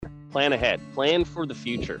Plan ahead. Plan for the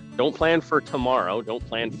future. Don't plan for tomorrow. Don't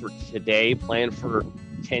plan for today. Plan for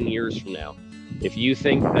 10 years from now. If you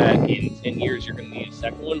think that in 10 years you're going to need a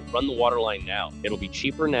second one, run the water line now. It'll be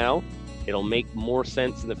cheaper now. It'll make more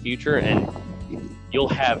sense in the future, and you'll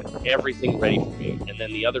have everything ready for you. And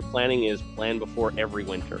then the other planning is plan before every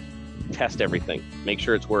winter. Test everything. Make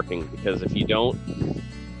sure it's working, because if you don't,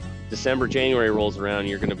 December, January rolls around,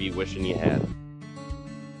 you're going to be wishing you had.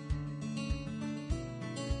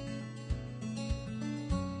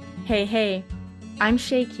 Hey, I'm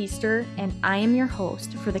Shay Keister, and I am your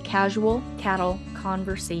host for the Casual Cattle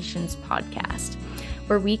Conversations podcast,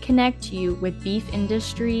 where we connect you with beef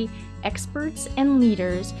industry experts and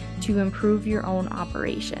leaders to improve your own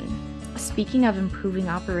operation. Speaking of improving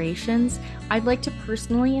operations, I'd like to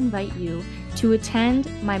personally invite you to attend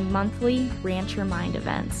my monthly Rancher Mind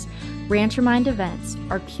events. Rancher Mind events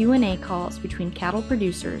are Q&A calls between cattle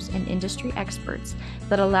producers and industry experts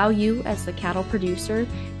that allow you as the cattle producer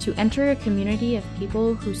to enter a community of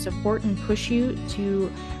people who support and push you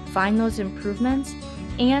to find those improvements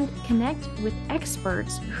and connect with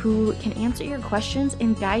experts who can answer your questions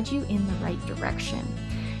and guide you in the right direction.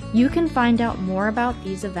 You can find out more about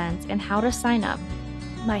these events and how to sign up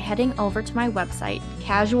by heading over to my website,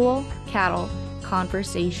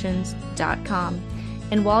 casualcattleconversations.com.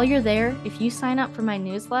 And while you're there, if you sign up for my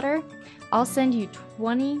newsletter, I'll send you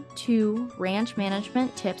 22 ranch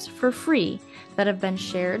management tips for free that have been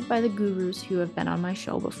shared by the gurus who have been on my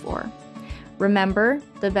show before. Remember,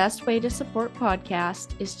 the best way to support podcasts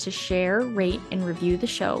is to share, rate, and review the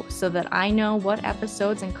show so that I know what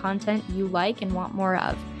episodes and content you like and want more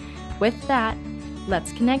of. With that,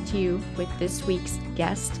 let's connect you with this week's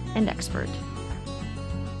guest and expert.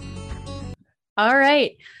 All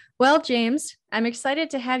right. Well, James, I'm excited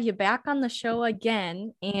to have you back on the show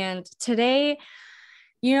again. And today,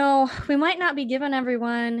 we might not be giving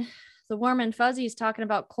everyone the warm and fuzzies talking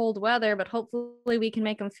about cold weather, but hopefully we can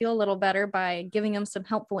make them feel a little better by giving them some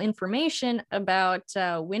helpful information about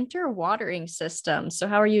winter watering systems. So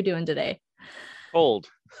how are you doing today?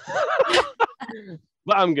 Cold.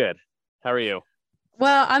 Well, I'm good. How are you?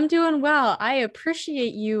 Well, I'm doing well. I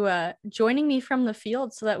appreciate you joining me from the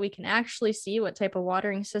field so that we can actually see what type of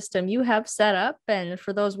watering system you have set up. And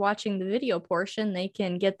for those watching the video portion, they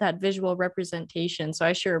can get that visual representation. So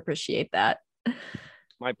I sure appreciate that.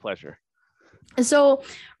 My pleasure. So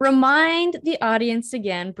remind the audience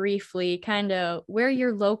again, briefly, kind of where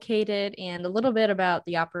you're located and a little bit about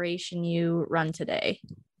the operation you run today.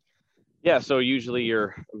 Yeah, so usually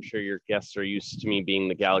I'm sure your guests are used to me being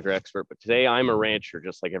the Gallagher expert, but today I'm a rancher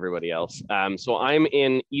just like everybody else. So I'm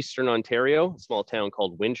in Eastern Ontario, a small town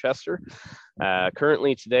called Winchester.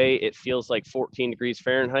 Currently today, it feels like 14 degrees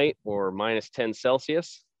Fahrenheit or minus 10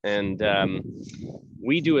 Celsius. And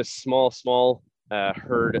we do a small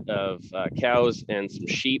herd of cows and some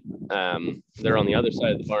sheep. They're on the other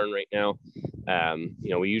side of the barn right now.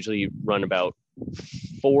 We usually run about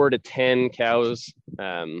 4 to 10 cows,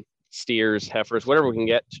 steers, heifers, whatever we can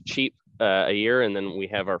get cheap a year. And then we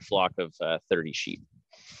have our flock of 30 sheep.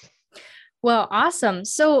 Well, awesome.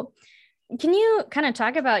 So can you kind of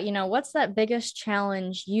talk about, what's that biggest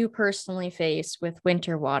challenge you personally face with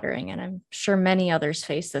winter watering? And I'm sure many others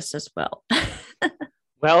face this as well.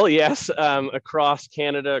 Well, yes, across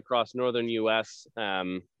Canada, across northern US,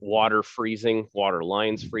 water freezing, water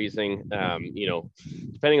lines freezing.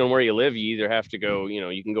 Depending on where you live, you either have to go,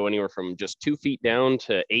 you can go anywhere from just 2 feet down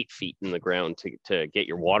to 8 feet in the ground to get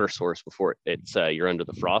your water source before you're under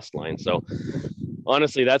the frost line. So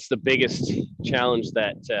honestly, that's the biggest challenge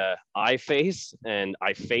that I face, and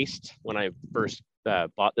I faced when I first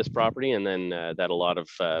bought this property, and then that a lot of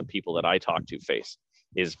people that I talk to face,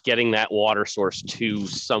 is getting that water source to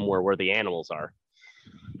somewhere where the animals are.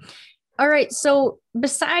 All right. So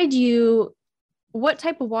beside you, what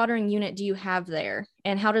type of watering unit do you have there?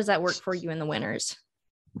 And how does that work for you in the winters?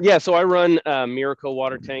 Yeah, so I run Miracle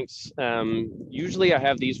water tanks. Usually I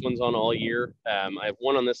have these ones on all year. I have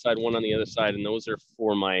one on this side, one on the other side, and those are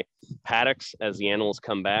for my paddocks as the animals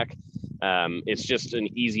come back. It's just an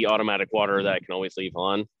easy automatic water that I can always leave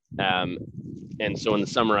on. And so in the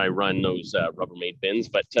summer, I run those Rubbermaid bins.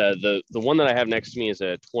 But the one that I have next to me is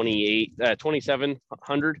a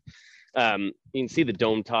 2700. You can see the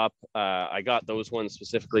dome top. I got those ones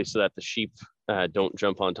specifically so that the sheep don't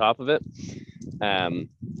jump on top of it.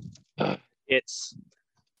 It's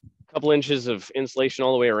a couple inches of insulation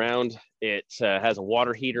all the way around. It has a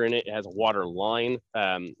water heater in it. It has a water line,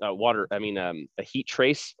 a heat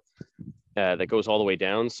trace that goes all the way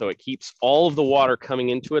down. So it keeps all of the water coming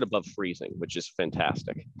into it above freezing, which is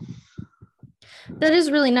fantastic. That is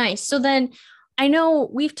really nice. So then I know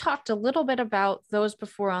we've talked a little bit about those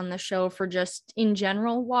before on the show for just in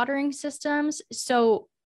general watering systems. So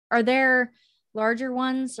are there larger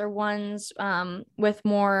ones or ones with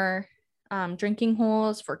more drinking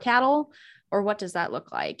holes for cattle, or what does that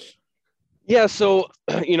look like? Yeah, so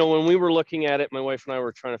when we were looking at it, my wife and I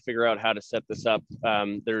were trying to figure out how to set this up.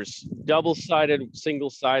 There's double-sided,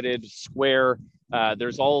 single-sided, square.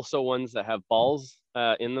 There's also ones that have balls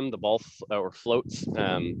in them, the ball or floats.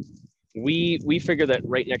 We figure that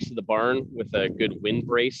right next to the barn with a good wind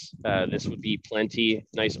brace, this would be plenty,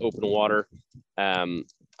 nice open water, and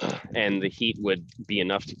the heat would be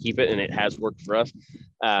enough to keep it, and it has worked for us.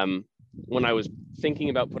 When I was thinking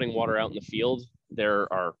about putting water out in the field,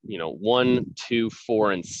 there are 1, 2,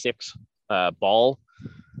 4, and 6 ball.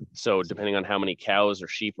 So depending on how many cows or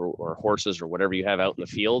sheep or horses or whatever you have out in the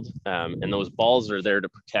field, and those balls are there to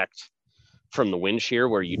protect from the wind shear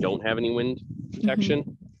where you don't have any wind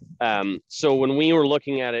protection. So when we were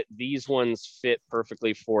looking at it, these ones fit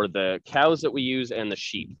perfectly for the cows that we use and the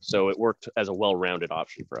sheep. So it worked as a well-rounded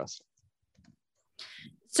option for us.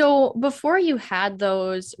 So before you had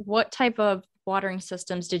those, what type of watering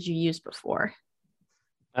systems did you use before?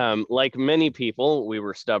 Like many people, we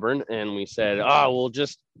were stubborn and we said, we'll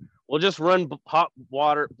just run hot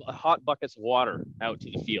buckets of water out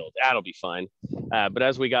to the field. That'll be fine. But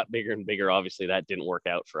as we got bigger and bigger, obviously that didn't work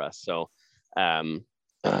out for us. So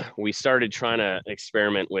we started trying to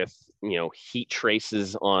experiment with, heat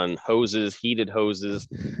traces on hoses, heated hoses.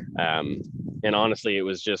 And honestly, it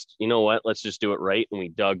was just, let's just do it right. And we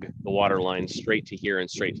dug the water line straight to here and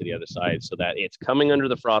straight to the other side so that it's coming under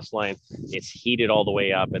the frost line, it's heated all the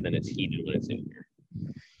way up, and then it's heated when it's in here.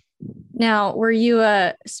 Now, were you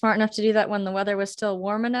smart enough to do that when the weather was still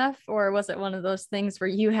warm enough, or was it one of those things where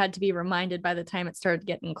you had to be reminded by the time it started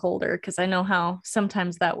getting colder? Because I know how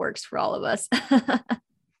sometimes that works for all of us.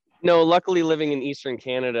 No, luckily living in Eastern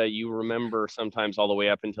Canada, you remember sometimes all the way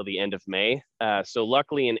up until the end of May. So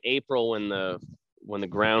luckily in April, when the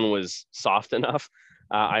ground was soft enough,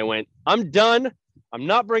 I went, I'm done. I'm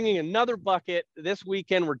not bringing another bucket. This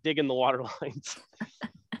weekend, we're digging the water lines.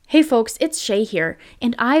 Hey folks, it's Shay here,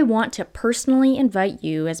 and I want to personally invite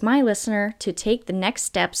you as my listener to take the next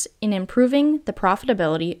steps in improving the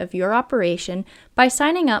profitability of your operation by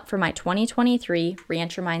signing up for my 2023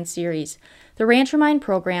 Rancher Mind series. The Rancher Mind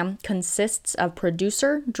program consists of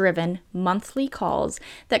producer-driven monthly calls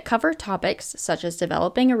that cover topics such as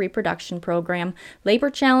developing a reproduction program,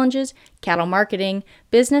 labor challenges, cattle marketing,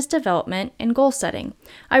 business development, and goal setting.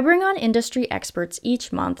 I bring on industry experts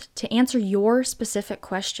each month to answer your specific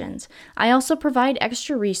questions. I also provide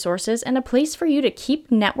extra resources and a place for you to keep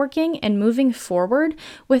networking and moving forward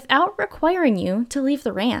without requiring you to leave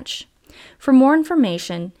the ranch. For more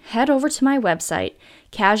information, head over to my website,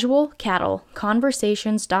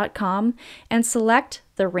 casualcattleconversations.com, and select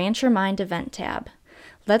the Rancher Mind event tab.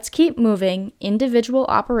 Let's keep moving individual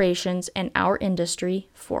operations and our industry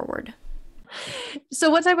forward. So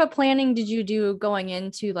what type of planning did you do going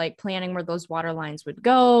into planning where those water lines would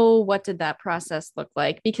go? What did that process look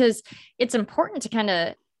like? Because it's important to kind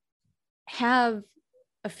of have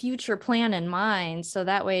a future plan in mind. So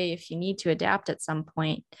that way, if you need to adapt at some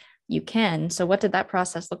point, you can. So what did that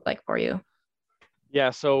process look like for you? Yeah,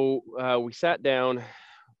 so we sat down,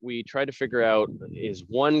 we tried to figure out, is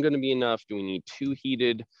one going to be enough? Do we need 2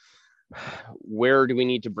 heated? Where do we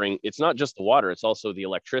need to bring? It's not just the water, it's also the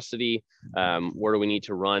electricity. Where do we need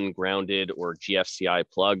to run grounded or GFCI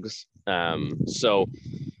plugs? So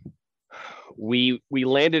we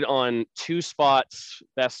landed on 2 spots,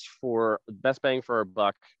 best bang for our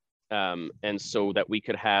buck. And so that we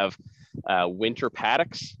could have winter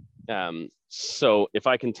paddocks. So if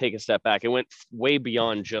I can take a step back, it went way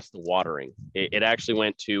beyond just the watering. It actually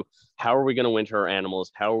went to, how are we going to winter our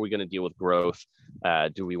animals? How are we going to deal with growth?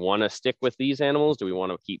 Do we want to stick with these animals? Do we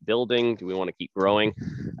want to keep building? Do we want to keep growing?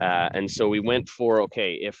 And so we went for,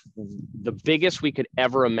 okay, if the biggest we could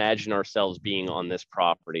ever imagine ourselves being on this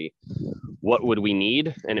property, what would we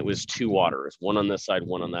need? And it was 2 waters, one on this side,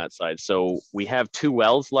 one on that side. So we have 2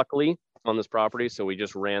 wells, luckily, on this property. So we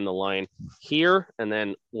just ran the line here and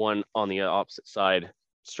then one on the opposite side,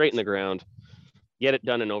 straight in the ground, get it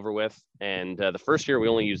done and over with. And the first year we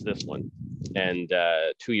only used this one. And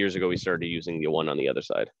 2 years ago, we started using the one on the other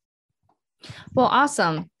side. Well,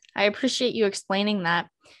 awesome. I appreciate you explaining that.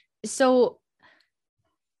 So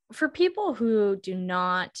for people who do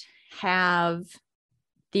not have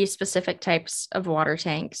these specific types of water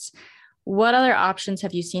tanks, what other options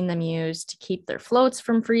have you seen them use to keep their floats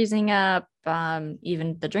from freezing up,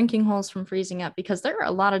 even the drinking holes from freezing up? Because there are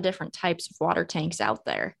a lot of different types of water tanks out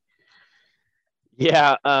there.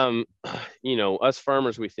 Yeah. Us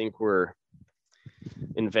farmers, we think we're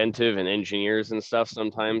inventive and engineers and stuff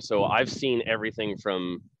sometimes. So I've seen everything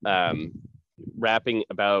from wrapping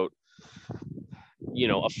about,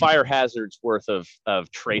 a fire hazard's worth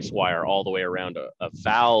of trace wire all the way around a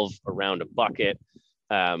valve, around a bucket,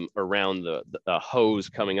 around the hose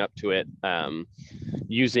coming up to it,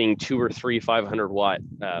 using 2 or 3 500-watt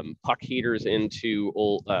puck heaters into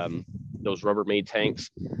those Rubbermaid tanks.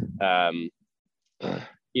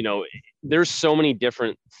 There's so many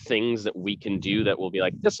different things that we can do that will be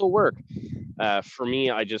like, this will work. For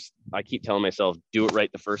me, I keep telling myself, do it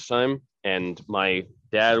right the first time. And my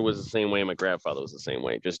dad was the same way. My grandfather was the same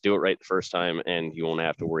way. Just do it right the first time and you won't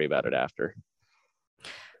have to worry about it after.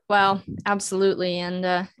 Well, absolutely.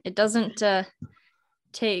 And it doesn't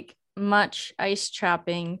take much ice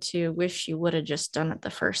trapping to wish you would have just done it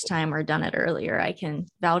the first time or done it earlier. I can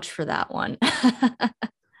vouch for that one.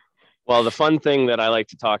 Well, the fun thing that I like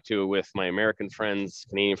to talk to with my American friends,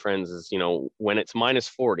 Canadian friends is, when it's minus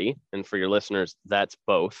 40, and for your listeners, that's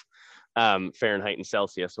both Fahrenheit and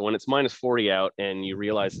Celsius. So when it's minus 40 out and you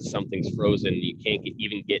realize that something's frozen, you can't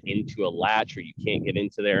even get into a latch, or you can't get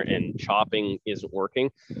into there, and chopping isn't working,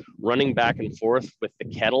 running back and forth with the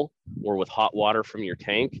kettle or with hot water from your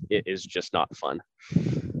tank, it is just not fun.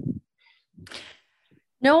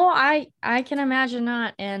 No, I can imagine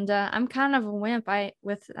not. And I'm kind of a wimp.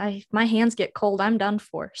 My hands get cold, I'm done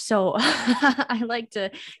for. So I like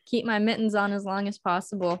to keep my mittens on as long as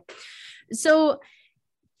possible. So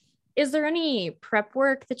is there any prep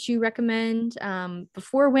work that you recommend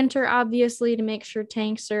before winter, obviously, to make sure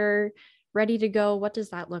tanks are ready to go? What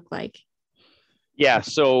does that look like? Yeah.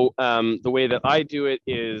 So the way that I do it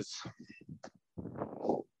is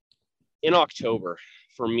in October.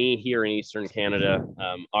 For me here in Eastern Canada,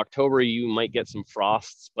 October, you might get some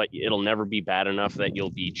frosts, but it'll never be bad enough that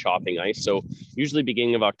you'll be chopping ice. So usually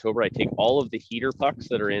beginning of October, I take all of the heater pucks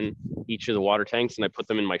that are in each of the water tanks and I put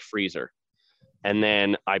them in my freezer. And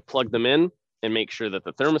then I plug them in and make sure that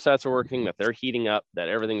the thermostats are working, that they're heating up, that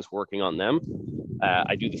everything's working on them.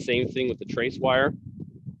 I do the same thing with the trace wire.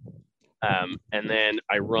 And then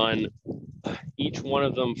I run each one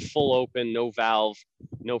of them full open, no valve,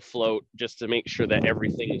 no float, just to make sure that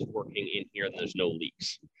everything is working in here and there's no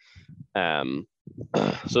leaks.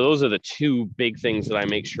 So those are the two big things that I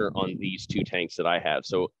make sure on these two tanks that I have.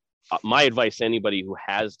 So my advice to anybody who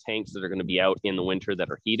has tanks that are going to be out in the winter that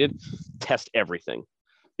are heated, test everything,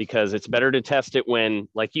 because it's better to test it when,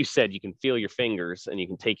 like you said, you can feel your fingers and you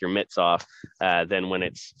can take your mitts off than when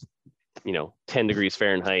it's, 10 degrees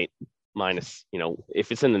Fahrenheit minus,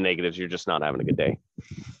 if it's in the negatives, you're just not having a good day.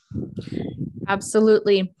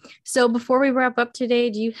 Absolutely. So before we wrap up today,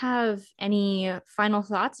 do you have any final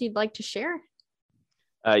thoughts you'd like to share?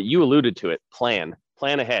 You alluded to it. Plan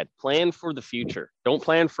ahead, plan for the future. Don't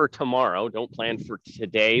plan for tomorrow. Don't plan for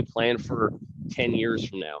today. Plan for 10 years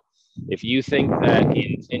from now. If you think that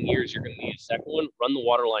in 10 years you're going to need a second one, run the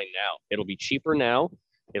water line now. It'll be cheaper now.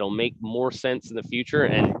 It'll make more sense in the future,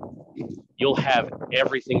 and you'll have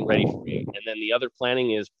everything ready for you. And then the other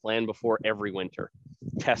planning is plan before every winter.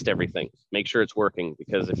 Test everything. Make sure it's working,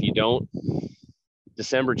 because if you don't,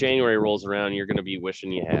 December, January rolls around, you're going to be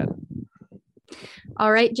wishing you had.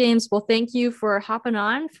 All right, James. Well, thank you for hopping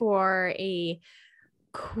on for a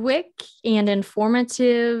quick and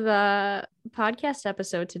informative podcast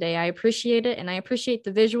episode today. I appreciate it, and I appreciate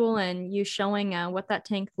the visual and you showing what that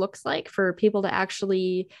tank looks like for people to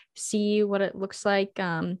actually see what it looks like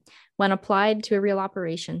when applied to a real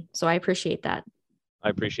operation. So I appreciate that. I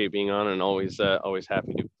appreciate being on, and always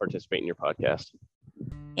happy to participate in your podcast.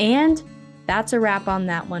 And that's a wrap on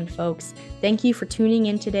that one, folks. Thank you for tuning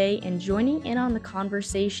in today and joining in on the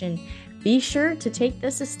conversation. Be sure to take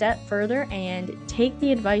this a step further and take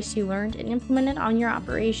the advice you learned and implement it on your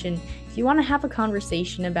operation. If you want to have a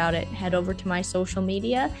conversation about it, head over to my social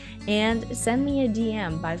media and send me a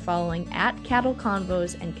DM by following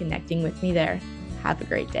 @CattleConvos and connecting with me there. Have a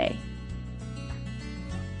great day.